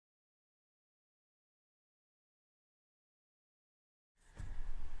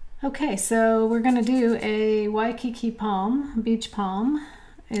Okay, so we're going to do a Waikiki palm, beach palm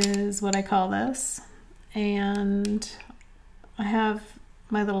is what I call this. And I have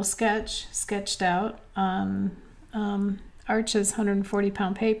my little sketch sketched out on Arches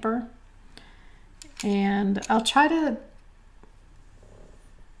 140-pound paper. And I'll try to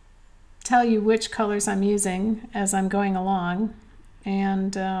tell you which colors I'm using as I'm going along.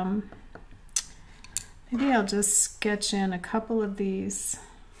 And maybe I'll just sketch in a couple of these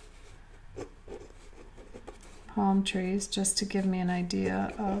palm trees just to give me an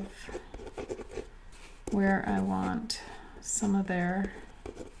idea of where I want some of their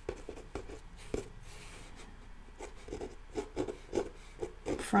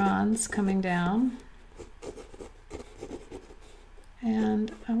fronds coming down.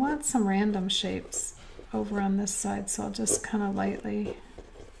 And I want some random shapes over on this side, so I'll just kind of lightly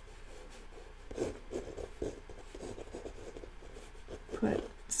put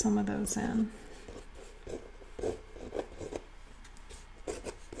some of those in.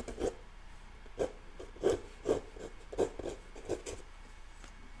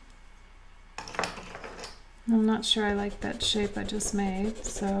 I'm not sure I like that shape I just made,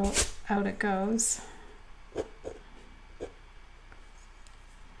 so out it goes.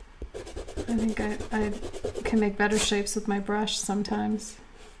 I think I can make better shapes with my brush sometimes.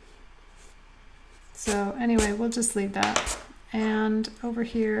 So anyway, we'll just leave that. And over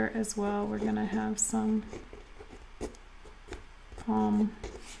here as well, we're going to have some palm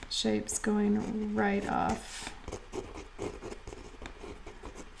shapes going right off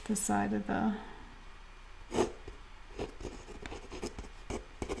the side of the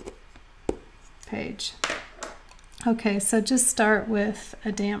page. Okay, so just start with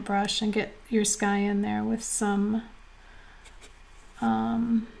a damp brush and get your sky in there with some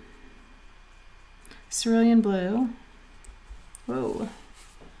cerulean blue. Whoa.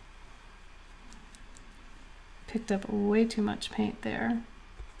 Picked up way too much paint there.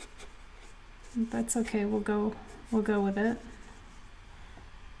 That's okay, we'll go with it.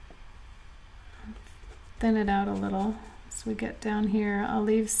 Thin it out a little as we get down here. I'll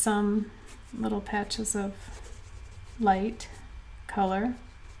leave some little patches of light color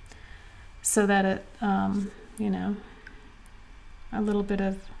so that it, you know, a little bit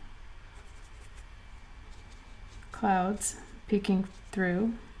of clouds peeking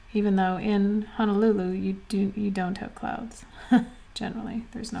through, even though in Honolulu you don't have clouds. Generally,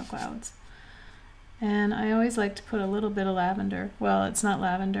 there's no clouds. And I always like to put a little bit of lavender. Well, it's not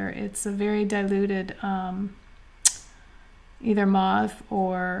lavender, it's a very diluted either mauve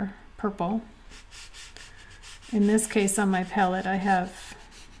or purple. In this case, on my palette, I have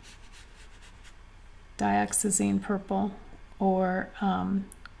dioxazine purple or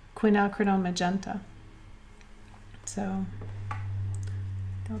quinacridone magenta. So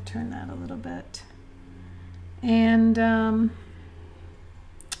I'll turn that a little bit. And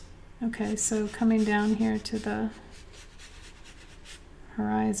okay, so coming down here to the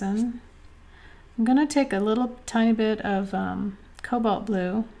horizon, I'm going to take a little tiny bit of cobalt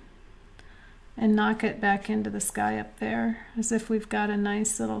blue and knock it back into the sky up there, as if we've got a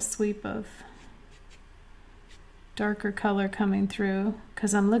nice little sweep of darker color coming through,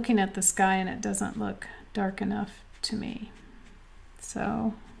 because I'm looking at the sky and it doesn't look dark enough to me.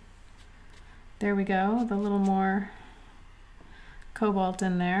 So there we go, the little more cobalt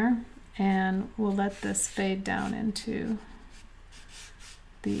in there, and we'll let this fade down into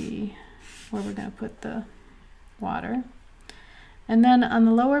the where we're going to put the water. And then on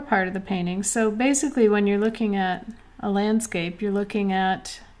the lower part of the painting, so basically when you're looking at a landscape, you're looking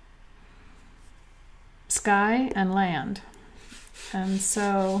at sky and land. And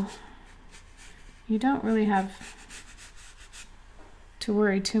so you don't really have to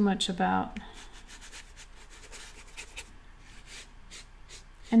worry too much about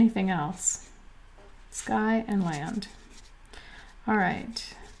anything else. Sky and land. All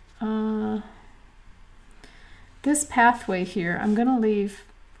right. This pathway here, I'm going to leave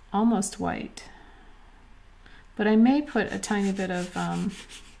almost white, but I may put a tiny bit of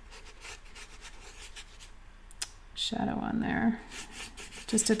shadow on there,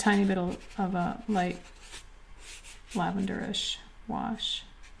 just a tiny bit of a light lavenderish wash.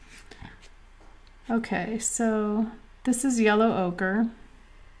 Okay, so this is yellow ochre.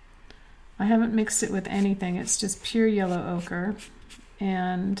 I haven't mixed it with anything, it's just pure yellow ochre,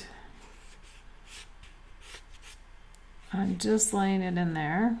 and I'm just laying it in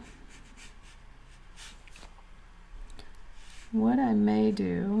there. What I may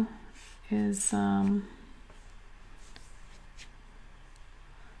do is along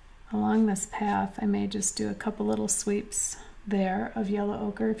this path I may just do a couple little sweeps there of yellow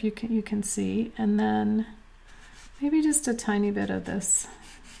ochre, if you can see, and then maybe just a tiny bit of this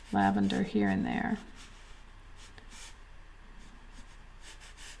lavender here and there.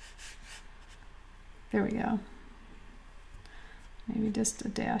 There we go. Maybe just a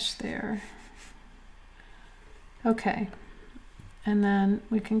dash there. Okay, and then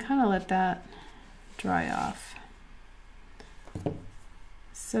we can kind of let that dry off.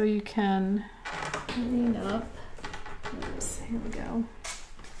 So you can clean up. Oops, here we go.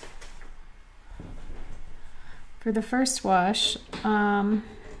 For the first wash, the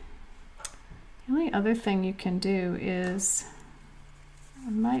only other thing you can do is, I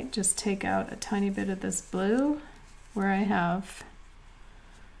might just take out a tiny bit of this blue where I have,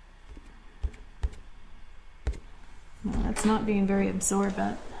 well, that's not being very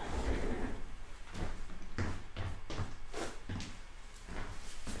absorbent.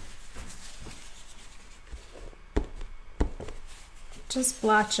 Just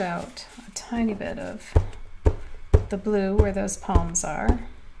blotch out a tiny bit of the blue where those palms are,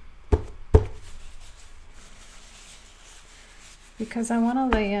 because I want to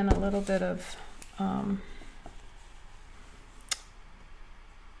lay in a little bit of a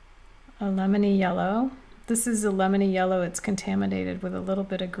lemony yellow. This is a lemony yellow. It's contaminated with a little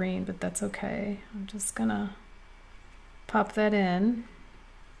bit of green, but that's okay. I'm just gonna pop that in.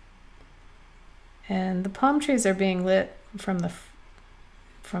 And the palm trees are being lit from the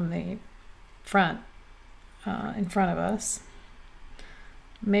front, in front of us,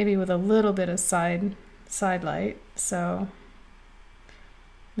 maybe with a little bit of side light. So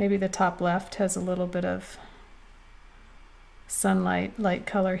maybe the top left has a little bit of sunlight, light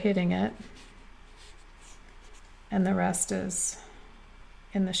color hitting it, and the rest is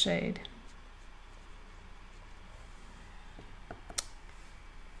in the shade.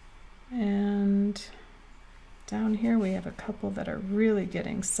 And down here we have a couple that are really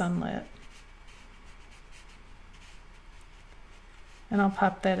getting sunlit. And I'll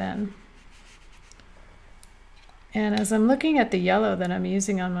pop that in. And as I'm looking at the yellow that I'm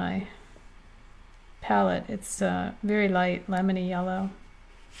using on my palette, it's very light lemony yellow.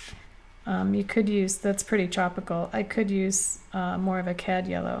 You could use, that's pretty tropical. I could use more of a cad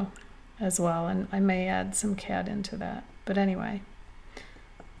yellow as well, and I may add some cad into that. But anyway,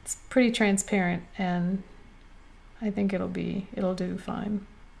 it's pretty transparent, and I think it'll do fine.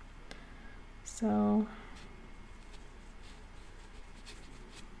 So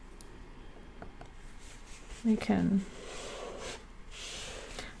we can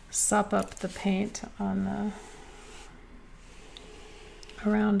sop up the paint on the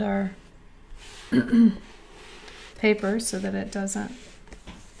around our paper so that it doesn't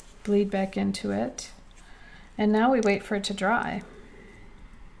bleed back into it. And now we wait for it to dry.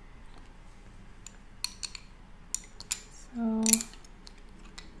 So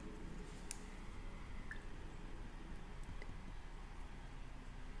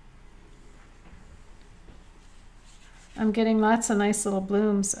I'm getting lots of nice little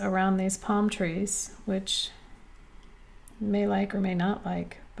blooms around these palm trees, which you may like or may not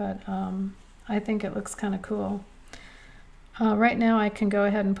like, but I think it looks kind of cool. Right now I can go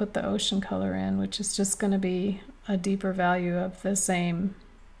ahead and put the ocean color in, which is just going to be a deeper value of the same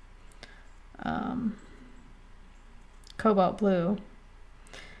cobalt blue.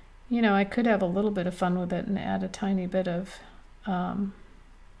 You know, I could have a little bit of fun with it and add a tiny bit of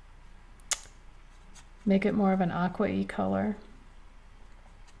make it more of an aqua-y color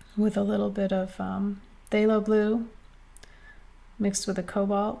with a little bit of phthalo blue mixed with a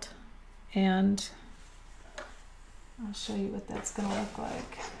cobalt, and I'll show you what that's going to look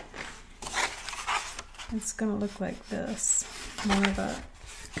like. It's going to look like this, more of a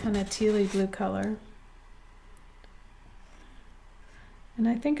kind of tealy blue color. And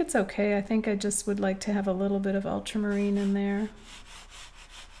I think it's okay. I think I just would like to have a little bit of ultramarine in there.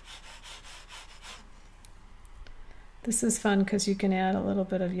 This is fun because you can add a little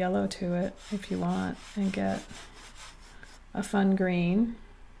bit of yellow to it if you want and get a fun green.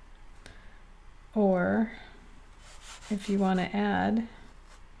 Or if you want to add,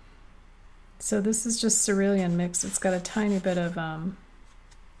 so this is just cerulean mix. It's got a tiny bit of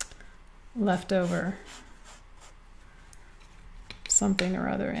leftover something or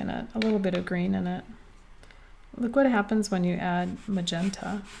other in it, a little bit of green in it. Look what happens when you add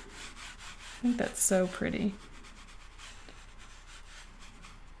magenta. I think that's so pretty.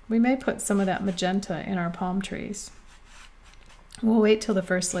 We may put some of that magenta in our palm trees. We'll wait till the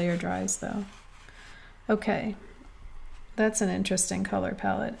first layer dries though. Okay, that's an interesting color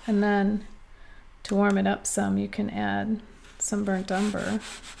palette. And then to warm it up some, you can add some burnt umber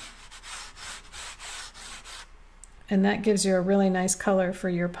And that gives you a really nice color for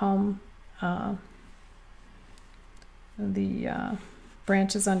your palm, the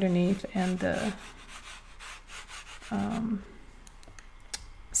branches underneath and the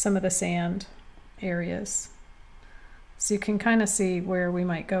some of the sand areas. So you can kind of see where we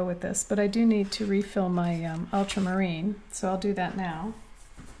might go with this, but I do need to refill my ultramarine, so I'll do that now.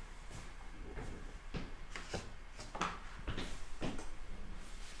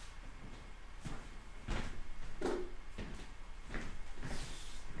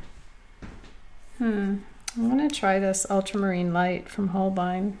 I'm going to try this ultramarine light from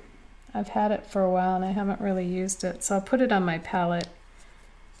Holbein. I've had it for a while and I haven't really used it, so I'll put it on my palette.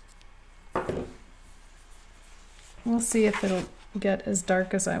 We'll see if it'll get as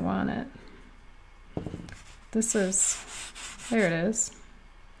dark as I want it. This is, there it is.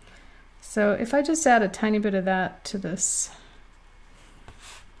 So if I just add a tiny bit of that to this,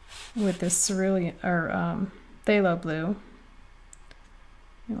 with this cerulean, or phthalo blue,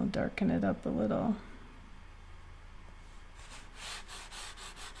 it'll darken it up a little.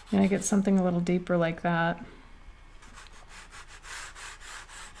 And I get something a little deeper like that.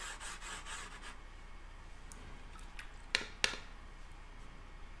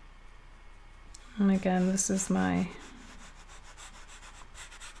 And again, this is my,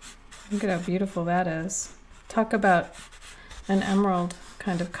 look at how beautiful that is. Talk about an emerald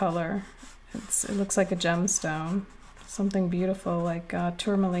kind of color. It looks like a gemstone. Something beautiful like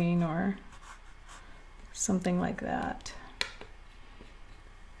tourmaline or something like that.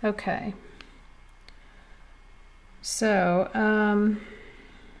 Okay. So,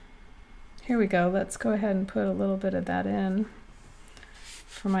 here we go. Let's go ahead and put a little bit of that in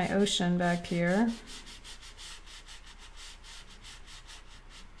for my ocean back here.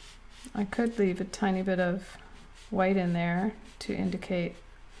 I could leave a tiny bit of white in there to indicate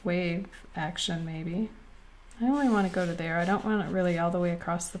wave action maybe. I only want to go to there. I don't want it really all the way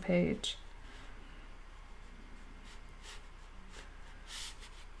across the page.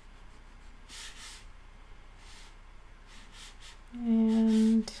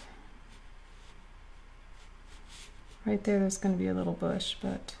 And right there's going to be a little bush,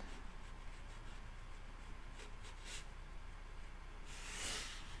 but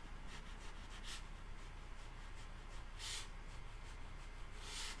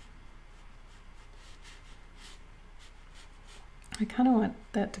I kind of want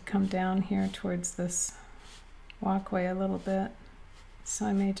that to come down here towards this walkway a little bit, so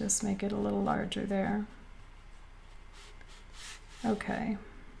I may just make it a little larger there. Okay.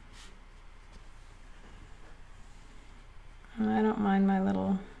 And I don't mind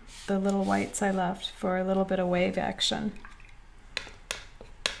the little whites I left for a little bit of wave action.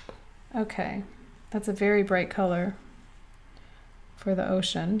 Okay, that's a very bright color for the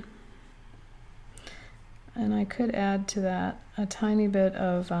ocean. And I could add to that a tiny bit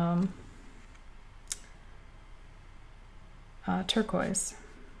of turquoise.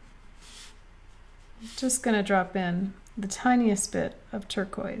 Just going to drop in the tiniest bit of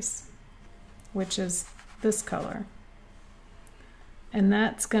turquoise, which is this color. And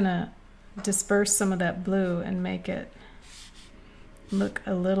that's going to disperse some of that blue and make it look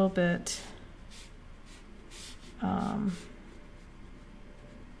a little bit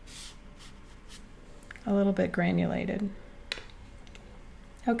granulated.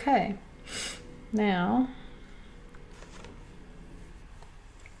 Okay, now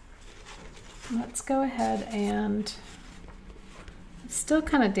let's go ahead and it's still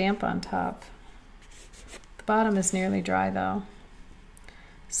kind of damp on top. The bottom is nearly dry though.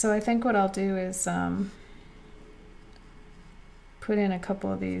 So I think what I'll do is put in a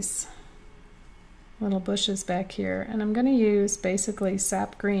couple of these little bushes back here, and I'm going to use basically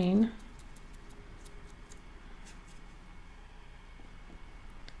sap green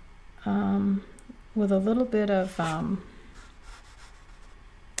with a little bit of,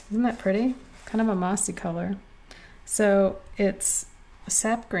 isn't that pretty? Kind of a mossy color. So it's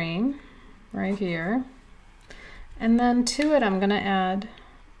sap green right here, and then to it I'm going to add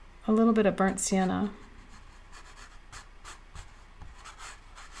a little bit of burnt sienna.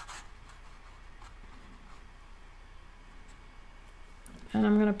 And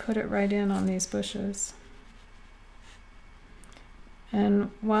I'm going to put it right in on these bushes.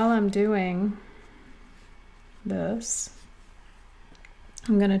 And while I'm doing this,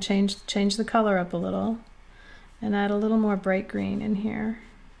 I'm going to change the color up a little and add a little more bright green in here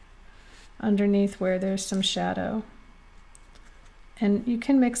underneath where there's some shadow. And you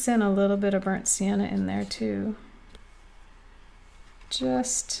can mix in a little bit of burnt sienna in there too,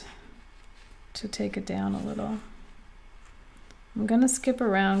 just to take it down a little. I'm going to skip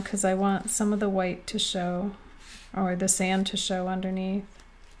around because I want some of the white to show or the sand to show underneath.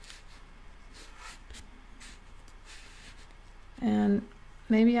 And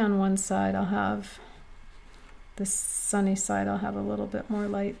maybe on one side I'll have, the sunny side, I'll have a little bit more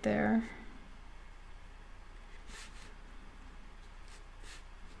light there.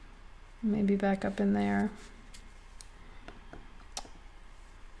 Maybe back up in there.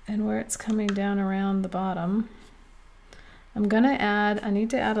 And where it's coming down around the bottom, I'm gonna add, I need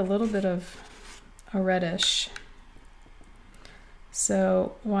to add a little bit of a reddish.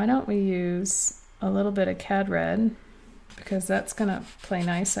 So why don't we use a little bit of cad red, because that's gonna play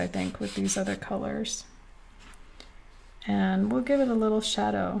nice, I think, with these other colors. And we'll give it a little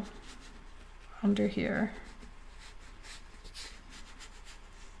shadow under here.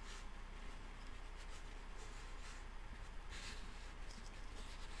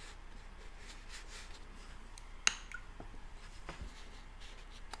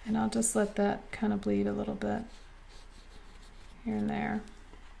 And I'll just let that kind of bleed a little bit here and there.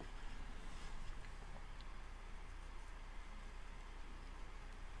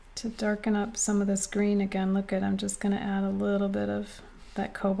 To darken up some of this green again, look at, I'm just going to add a little bit of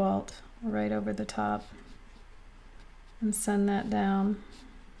that cobalt right over the top and send that down.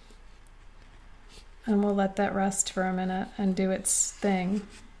 And we'll let that rest for a minute and do its thing.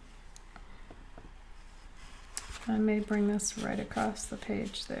 I may bring this right across the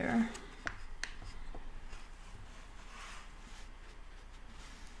page there.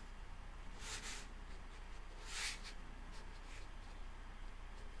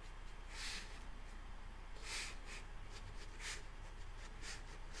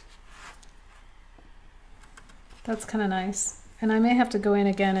 That's kind of nice. And I may have to go in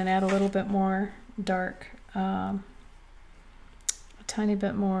again and add a little bit more dark, a tiny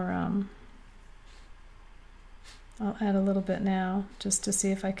bit more, I'll add a little bit now just to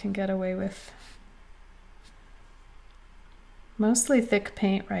see if I can get away with mostly thick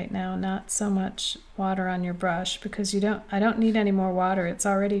paint right now, not so much water on your brush, because I don't need any more water. It's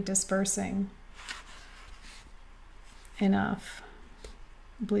already dispersing enough,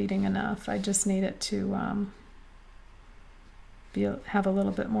 bleeding enough. I just need it to have a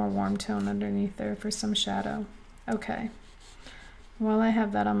little bit more warm tone underneath there for some shadow. Okay, while I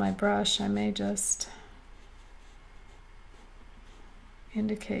have that on my brush, I may just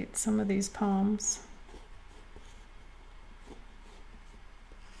indicate some of these palms.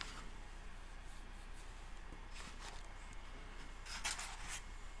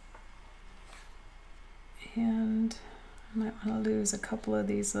 And I might want to lose a couple of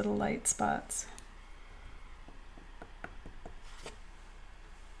these little light spots.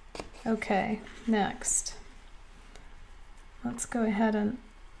 Okay, next, let's go ahead and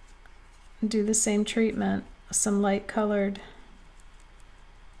do the same treatment, some light colored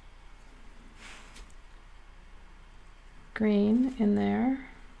green in there.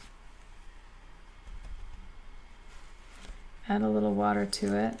 Add a little water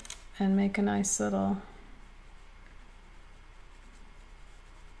to it and make a nice little,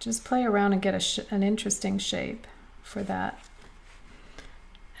 just play around and get an interesting shape for that.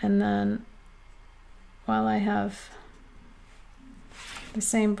 And then while I have the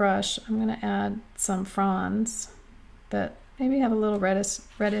same brush, I'm going to add some fronds that maybe have a little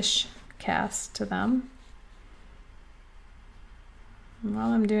reddish cast to them. And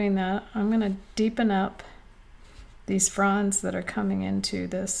while I'm doing that, I'm going to deepen up these fronds that are coming into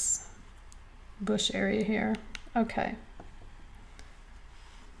this bush area here. Okay.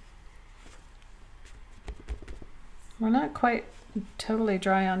 We're not quite totally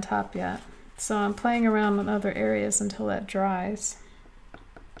dry on top yet, so I'm playing around with other areas until that dries.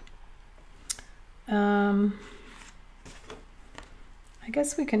 I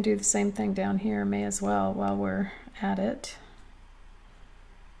guess we can do the same thing down here, may as well, while we're at it.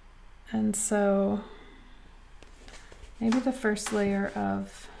 And so maybe the first layer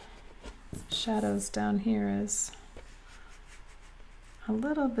of shadows down here is a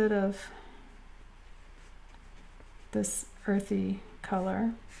little bit of this earthy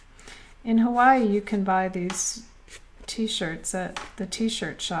color. In Hawaii, you can buy these t-shirts at the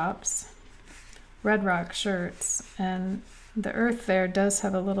t-shirt shops, Red Rock shirts, and the earth there does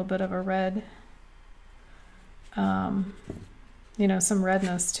have a little bit of a red, you know, some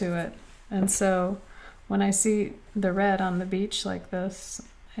redness to it. And so when I see the red on the beach like this,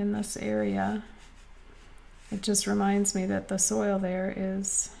 in this area, it just reminds me that the soil there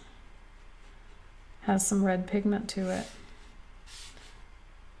has some red pigment to it.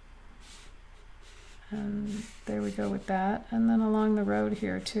 And there we go with that. And then along the road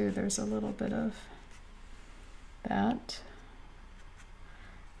here too, there's a little bit of that.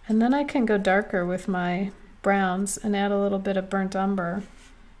 And then I can go darker with my browns and add a little bit of burnt umber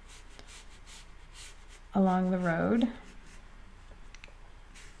along the road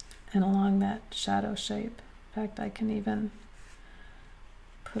and along that shadow shape. In fact, I can even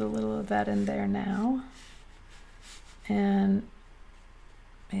put a little of that in there now, and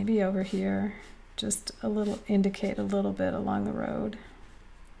maybe over here just a little, indicate a little bit along the road.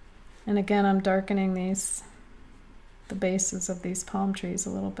 And again, I'm darkening the bases of these palm trees a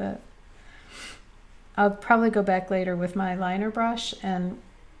little bit. I'll probably go back later with my liner brush and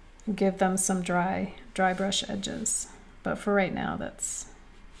give them some dry brush edges, but for right now that's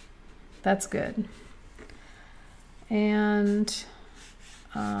good. And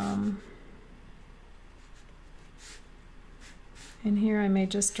in here I may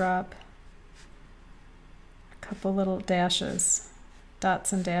just drop a couple little dashes,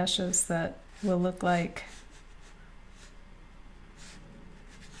 dots and dashes that will look like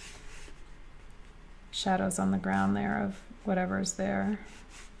shadows on the ground there of whatever's there.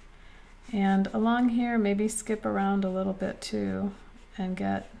 And along here, maybe skip around a little bit too and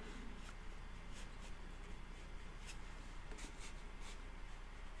get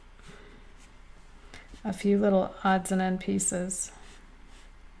a few little odds and end pieces.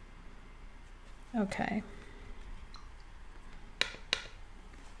 Okay.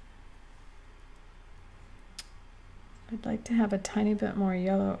 I'd like to have a tiny bit more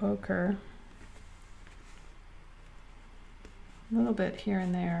yellow ochre. A little bit here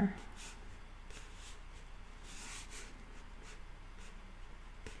and there.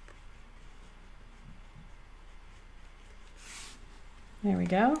 There we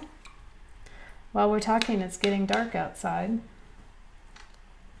go. While we're talking, it's getting dark outside.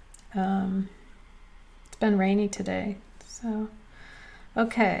 It's been rainy today, so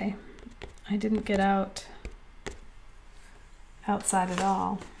okay. I didn't get outside at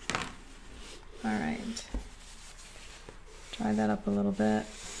all. All right. Dry that up a little bit.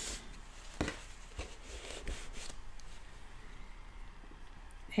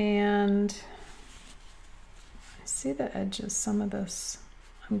 And I see the edges, some of this.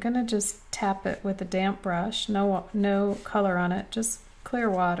 I'm gonna just tap it with a damp brush, no color on it, just clear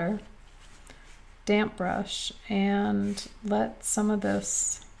water, damp brush, and let some of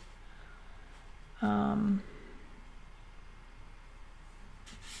this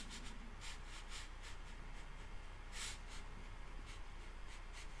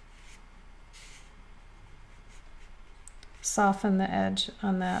soften the edge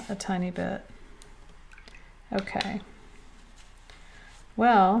on that a tiny bit. Okay.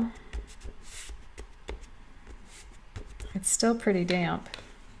 Well, it's still pretty damp.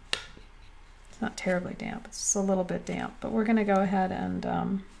 It's not terribly damp, it's just a little bit damp, but we're going to go ahead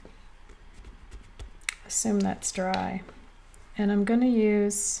and assume that's dry. And I'm going to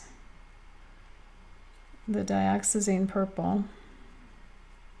use the dioxazine purple,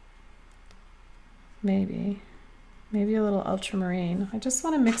 maybe a little ultramarine. I just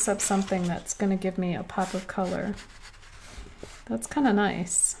want to mix up something that's going to give me a pop of color. That's kind of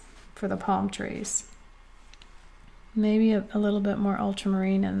nice for the palm trees. Maybe a little bit more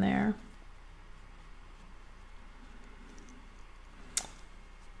ultramarine in there.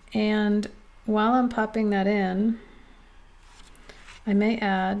 And while I'm popping that in, I may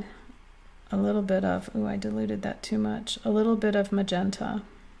add a little bit of, ooh, I diluted that too much, a little bit of magenta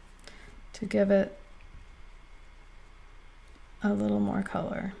to give it a little more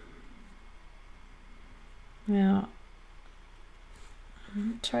color. Now,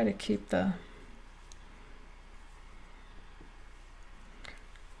 try to keep the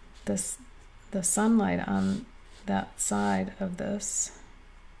sunlight on that side of this.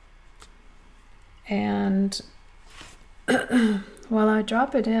 And while I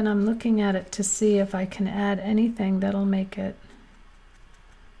drop it in, I'm looking at it to see if I can add anything that'll make it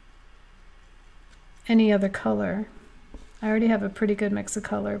any other color. I already have a pretty good mix of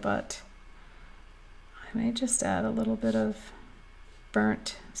color, but I may just add a little bit of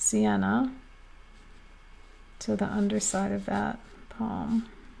burnt sienna to the underside of that palm.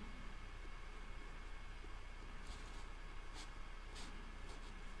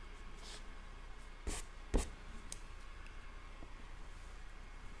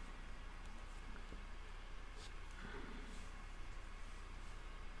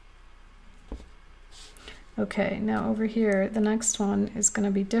 Okay, now over here, the next one is going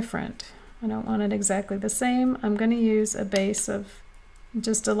to be different. I don't want it exactly the same. I'm going to use a base of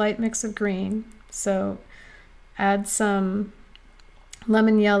just a light mix of green. So add some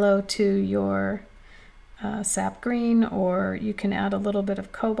lemon yellow to your sap green, or you can add a little bit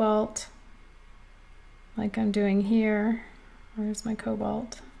of cobalt, like I'm doing here. Where's my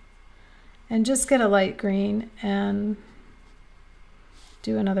cobalt? And just get a light green and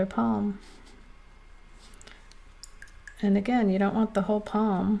do another palm. And again, you don't want the whole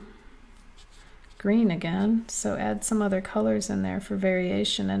palm green again, so add some other colors in there for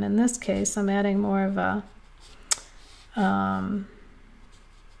variation. And in this case, I'm adding more of a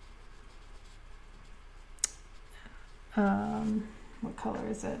what color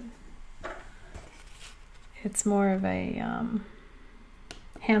is it? It's more of a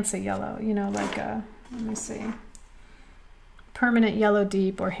Hansa yellow, you know, like a, let me see, permanent yellow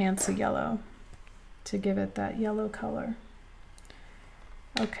deep or Hansa yellow to give it that yellow color.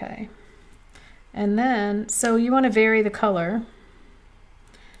 Okay. And then, so you want to vary the color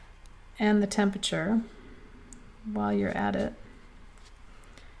and the temperature while you're at it.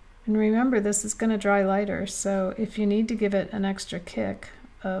 And remember, this is going to dry lighter, so if you need to give it an extra kick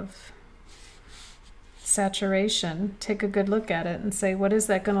of saturation, take a good look at it and say, what is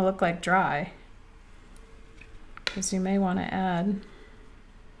that going to look like dry? Because you may want to add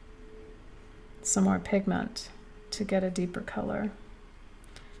some more pigment to get a deeper color.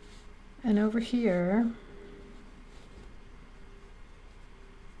 And over here,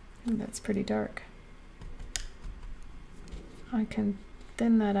 that's pretty dark. I can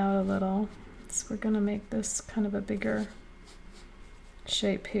thin that out a little. So we're going to make this kind of a bigger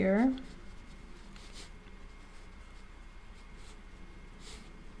shape here.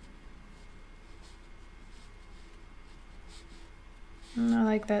 And I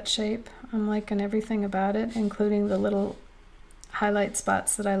like that shape. I'm liking everything about it, including the little highlight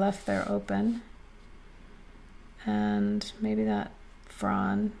spots that I left there open. And maybe that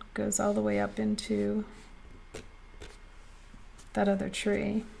frond goes all the way up into that other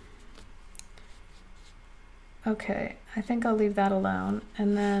tree. Okay, I think I'll leave that alone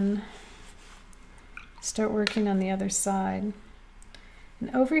and then start working on the other side.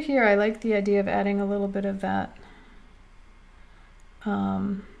 And over here, I like the idea of adding a little bit of that,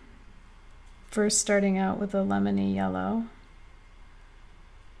 first starting out with a lemony yellow.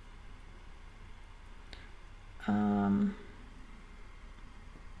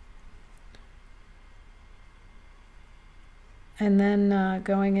 And then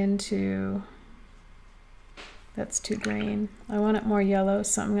going into, that's too green. I want it more yellow,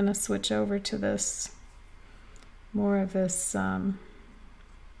 so I'm going to switch over to this, more of this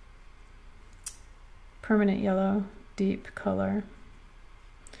permanent yellow, deep color.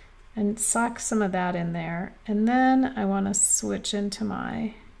 And sock some of that in there. And then I want to switch into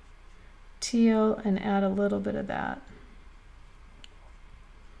my teal and add a little bit of that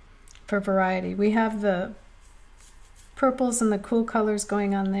for variety. We have the purples and the cool colors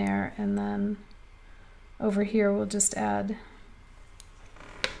going on there, and then over here we'll just add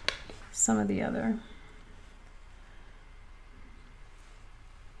some of the other.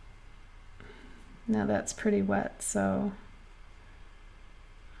 Now that's pretty wet, so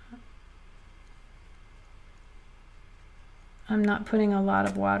I'm not putting a lot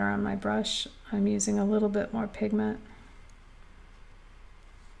of water on my brush. I'm using a little bit more pigment.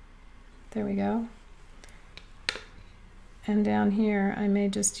 There we go. And down here I may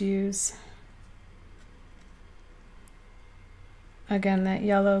just use, again, that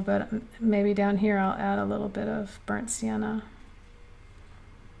yellow, but maybe down here I'll add a little bit of burnt sienna.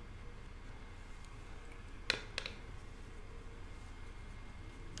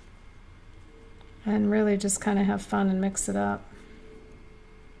 And really just kind of have fun and mix it up.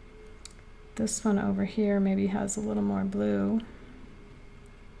 This one over here maybe has a little more blue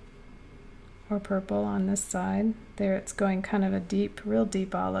or purple on this side. There it's going kind of a deep, real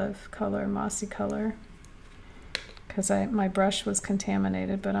deep olive color, mossy color, because my brush was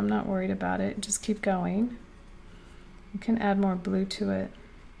contaminated, but I'm not worried about it. Just keep going. You can add more blue to it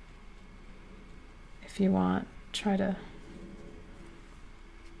if you want. Try to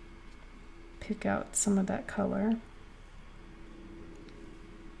pick out some of that color.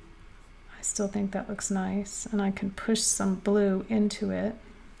 I still think that looks nice, and I can push some blue into it.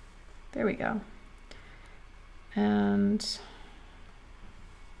 There we go. And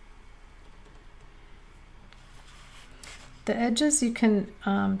the edges you can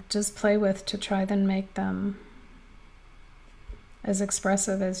just play with to try then make them as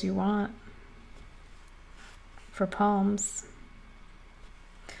expressive as you want for palms.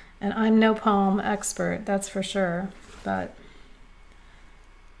 And I'm no palm expert, that's for sure, but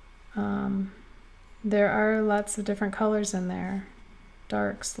there are lots of different colors in there.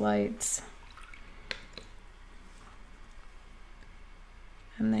 Darks, lights.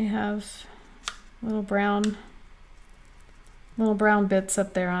 And they have little brown bits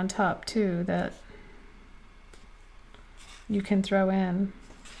up there on top too that you can throw in.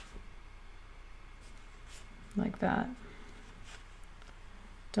 like that.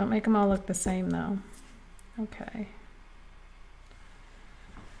 Don't make them all look the same though. Okay.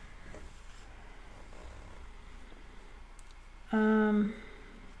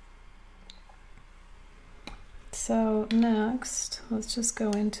 So next, let's just go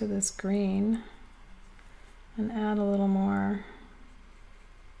into this green and add a little more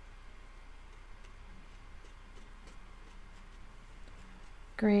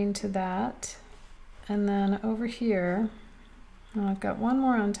green to that. And then over here, oh, I've got one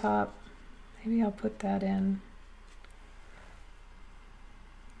more on top. Maybe I'll put that in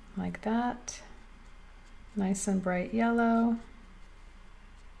like that. Nice and bright yellow.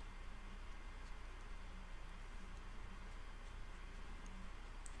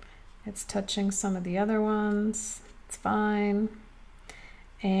 It's touching some of the other ones. It's fine.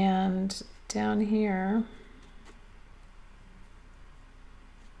 And down here,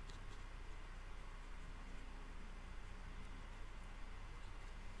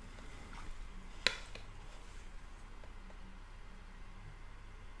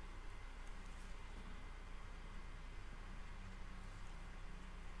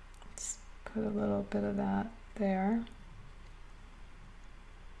 let's put a little bit of that there.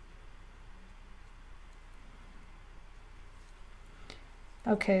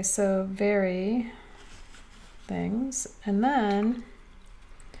 Okay, so vary things, and then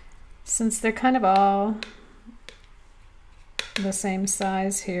since they're kind of all the same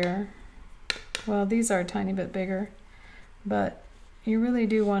size here, well, these are a tiny bit bigger, but you really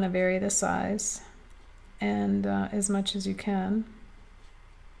do want to vary the size and as much as you can.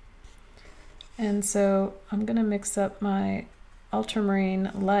 And so I'm going to mix up my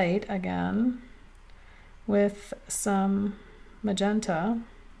ultramarine light again with some magenta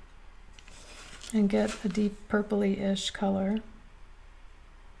and get a deep purpley-ish color.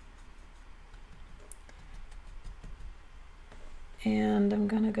 And I'm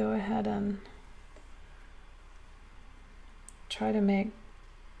going to go ahead and try to make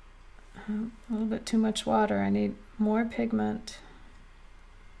a little bit too much water. I need more pigment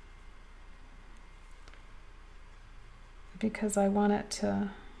because I want it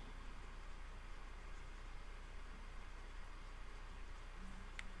to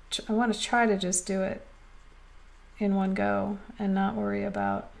try to just do it in one go and not worry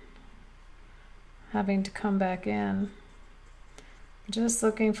about having to come back in. I'm just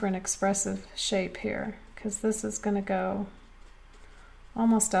looking for an expressive shape here because this is going to go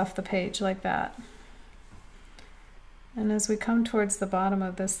almost off the page like that. And as we come towards the bottom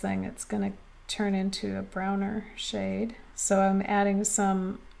of this thing, it's going to turn into a browner shade. So I'm adding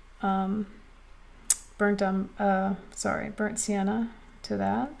some burnt sienna to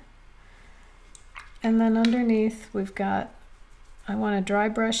that. And then underneath we've got, I want to dry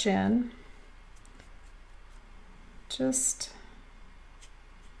brush in just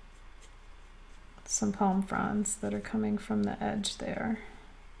some palm fronds that are coming from the edge there.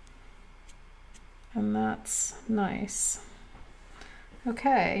 And that's nice.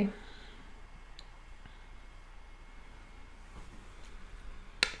 Okay.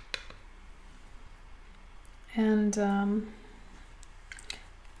 And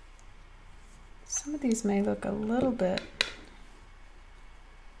some of these may look a little bit,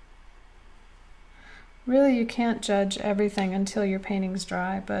 really you can't judge everything until your painting's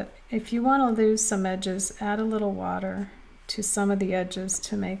dry, but if you want to lose some edges, add a little water to some of the edges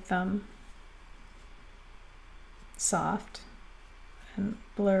to make them soft and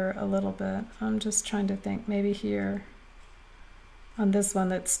blur a little bit. I'm just trying to think, maybe here on this one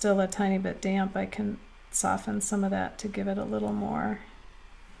that's still a tiny bit damp, I can soften some of that to give it a little more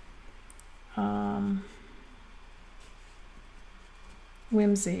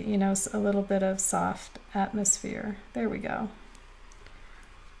whimsy, you know, a little bit of soft atmosphere. There we go.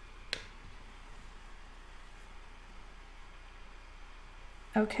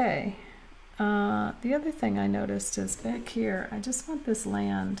 Okay, the other thing I noticed is back here, I just want this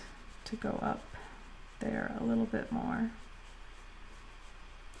land to go up there a little bit more.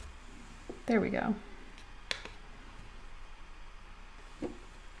 There we go.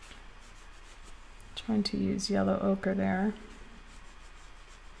 Trying to use yellow ochre there.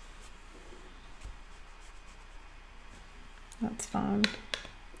 That's fine.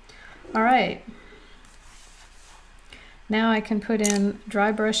 All right. Now I can put in,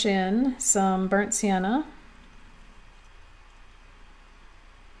 dry brush in some burnt sienna.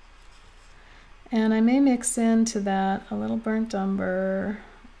 And I may mix into that a little burnt umber.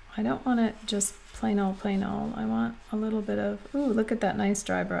 I don't want it just plain old, plain old. I want a little bit of, ooh, look at that nice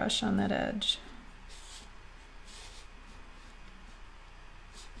dry brush on that edge.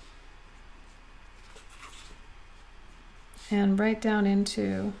 and right down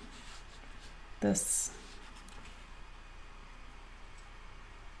into this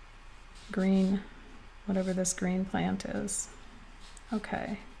green, whatever this green plant is.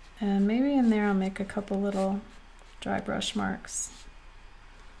 Okay, and maybe in there I'll make a couple little dry brush marks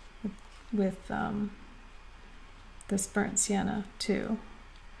with this burnt sienna too.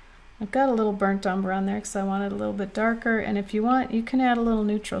 I've got a little burnt umber on there because I want it a little bit darker, and if you want, you can add a little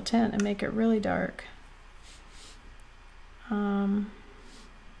neutral tint and make it really dark.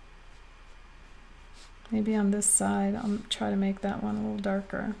 Maybe on this side I'll try to make that one a little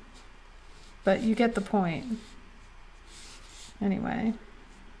darker, but you get the point. Anyway,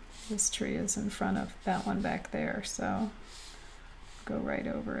 this tree is in front of that one back there, so go right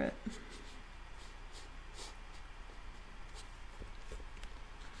over it.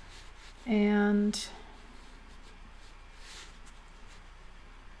 And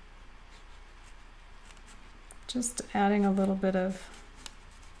just adding a little bit of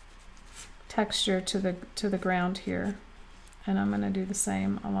texture to the ground here, and I'm going to do the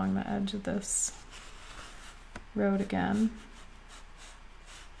same along the edge of this road again,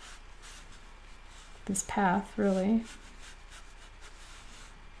 this path really.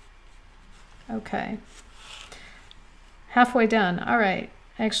 Okay, halfway done. All right,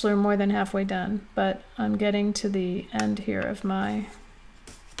 actually we're more than halfway done, but I'm getting to the end here of my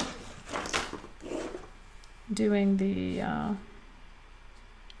doing the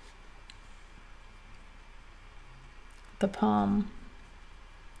palm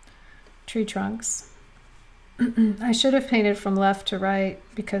tree trunks. I should have painted from left to right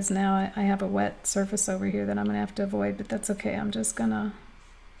because now I have a wet surface over here that I'm gonna have to avoid, but that's okay. I'm just gonna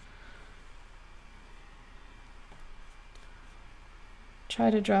try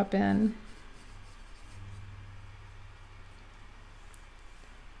to drop in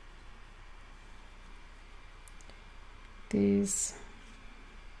these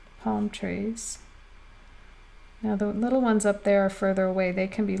palm trees. Now the little ones up there are further away. They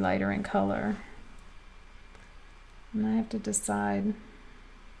can be lighter in color. And I have to decide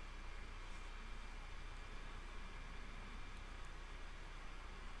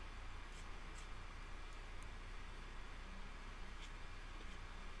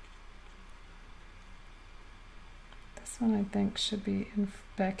this one I think should be in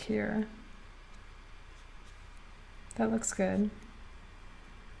back here. That looks good.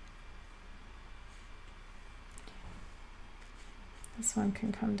 This one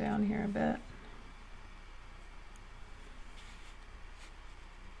can come down here a bit.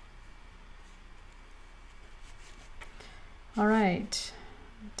 All right,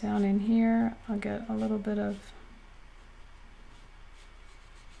 down in here, I'll get a little bit of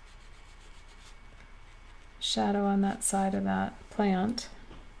shadow on that side of that plant.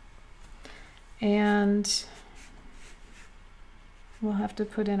 And we'll have to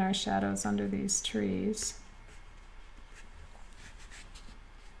put in our shadows under these trees.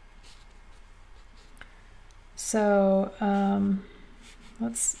 So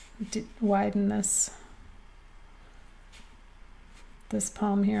let's widen this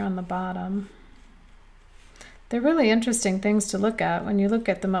palm here on the bottom. They're really interesting things to look at when you look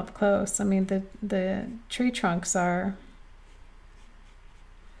at them up close. I mean, the tree trunks are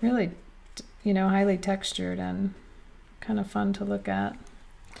really, you know, highly textured and kind of fun to look at,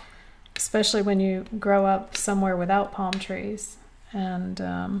 especially when you grow up somewhere without palm trees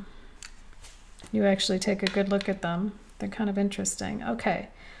and you actually take a good look at them. They're kind of interesting. Okay,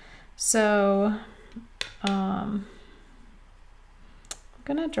 so I'm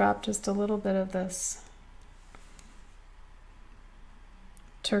gonna drop just a little bit of this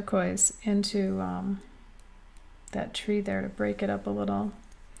turquoise into that tree there to break it up a little,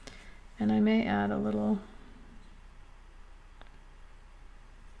 and I may add a little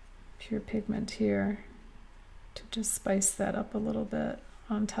pure pigment here to just spice that up a little bit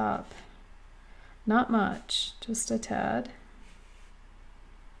on top. Not much, just a tad,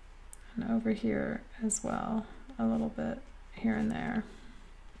 and over here as well, a little bit here and there.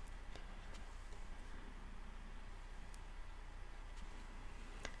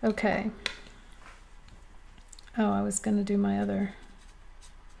 Okay. Oh, I was going to do my other,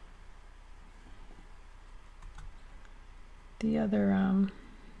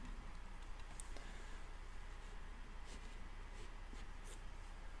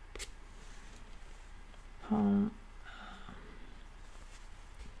 palm.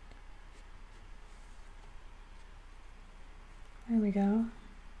 There we go.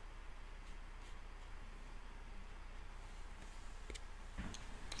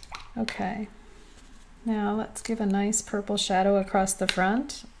 Okay, now let's give a nice purple shadow across the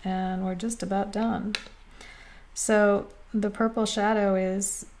front, and we're just about done. So the purple shadow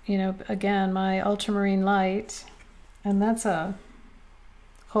is, you know, again, my ultramarine light, and that's a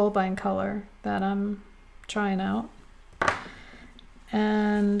Holbein color that I'm trying out.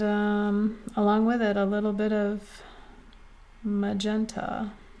 And along with it, a little bit of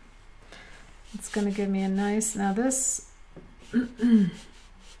magenta. It's going to give me a nice, now this, in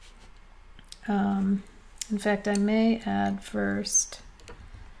fact, I may add first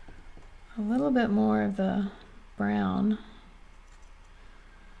a little bit more of the brown.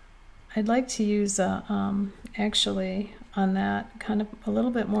 I'd like to use actually on that kind of a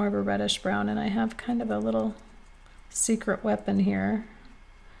little bit more of a reddish brown, and I have kind of a little secret weapon here,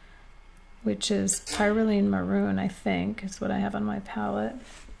 which is Pyrroline Maroon, I think is what I have on my palette.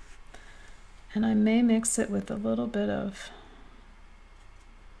 And I may mix it with a little bit of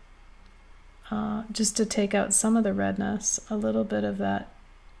just to take out some of the redness, a little bit of that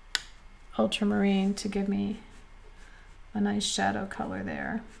ultramarine to give me a nice shadow color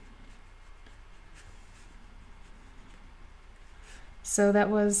there. So that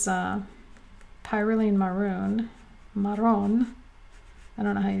was Pyrroline Maroon, Marron. I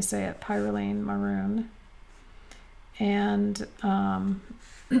don't know how you say it, Pyrroline Maroon. And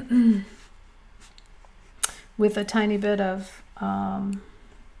with a tiny bit of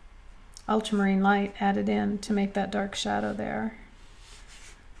ultramarine light added in to make that dark shadow there.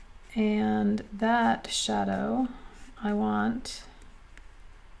 And that shadow I want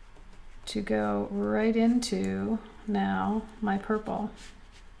to go right into now my purple.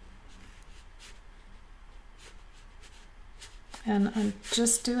 And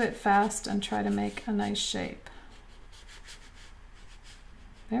just do it fast and try to make a nice shape.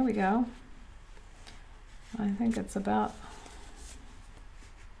 There we go. I think it's about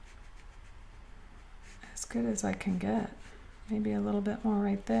as good as I can get. Maybe a little bit more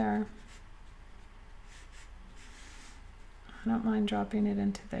right there. I don't mind dropping it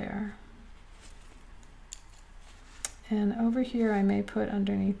into there. And over here I may put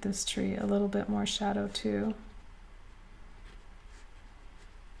underneath this tree a little bit more shadow too.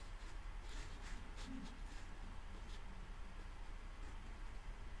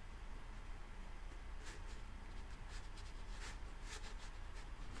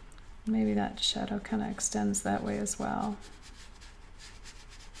 Maybe that shadow kind of extends that way as well.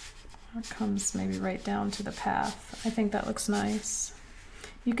 Or comes maybe right down to the path. I think that looks nice.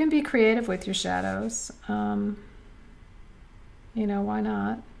 You can be creative with your shadows. You know, why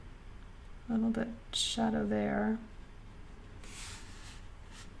not? A little bit shadow there.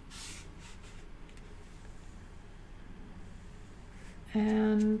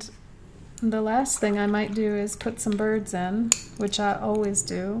 And the last thing I might do is put some birds in, which I always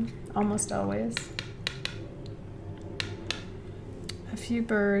do, almost always. A few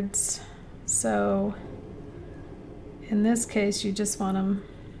birds. So in this case, you just want them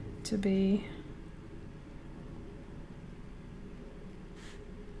to be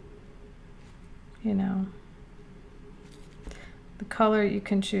you know, the color, you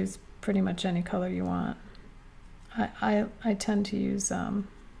can choose pretty much any color you want. I tend to use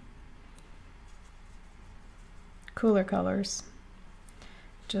cooler colors.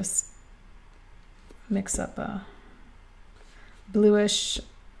 Just mix up a bluish.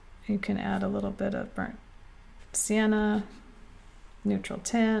 You can add a little bit of burnt sienna, neutral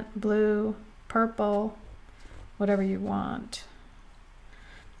tint, blue, purple, whatever you want.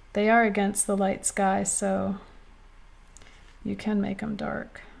 They are against the light sky, so you can make them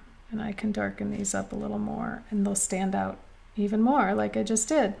dark. And I can darken these up a little more, and they'll stand out even more, like I just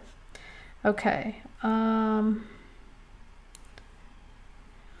did. Okay. The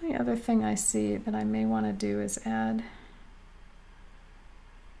other thing I see that I may want to do is add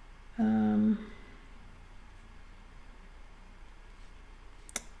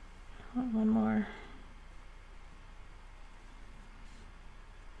one more.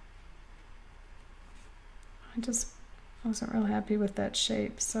 I just wasn't real happy with that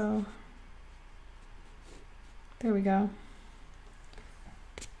shape, so there we go.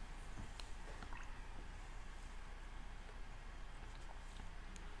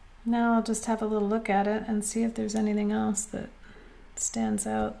 Now I'll just have a little look at it and see if there's anything else that stands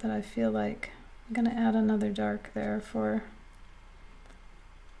out that I feel like. I'm going to add another dark there for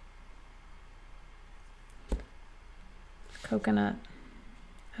coconut,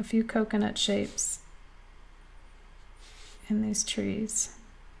 a few coconut shapes in these trees.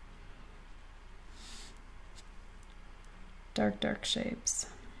 Dark shapes.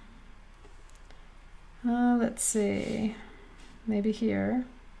 Let's see, maybe here.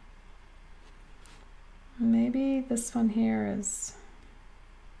 Maybe this one here is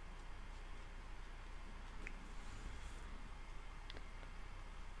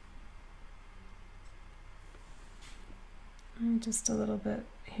just a little bit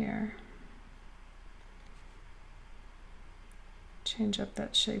here. Change up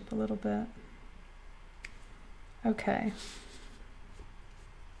that shape a little bit. Okay.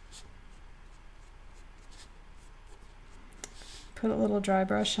 Put a little dry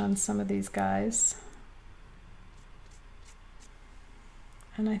brush on some of these guys.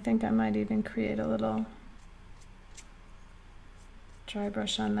 And I think I might even create a little dry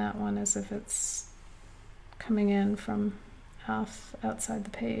brush on that one as if it's coming in from outside the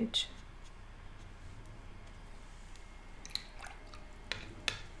page.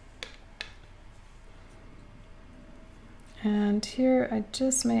 And here I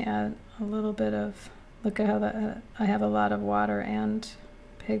just may add a little bit of, look at how that, I have a lot of water and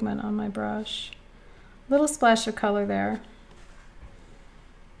pigment on my brush. Little splash of color there.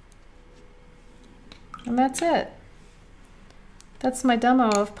 And that's it. That's my demo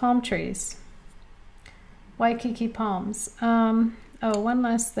of palm trees. Waikiki Palms. Oh, one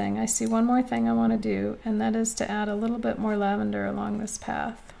last thing. I see one more thing I want to do, and that is to add a little bit more lavender along this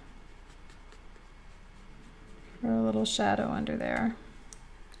path. For a little shadow under there.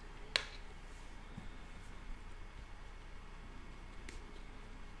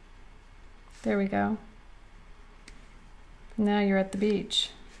 There we go. Now you're at the beach.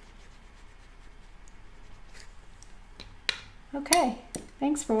 Okay,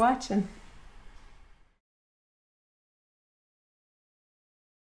 thanks for watching.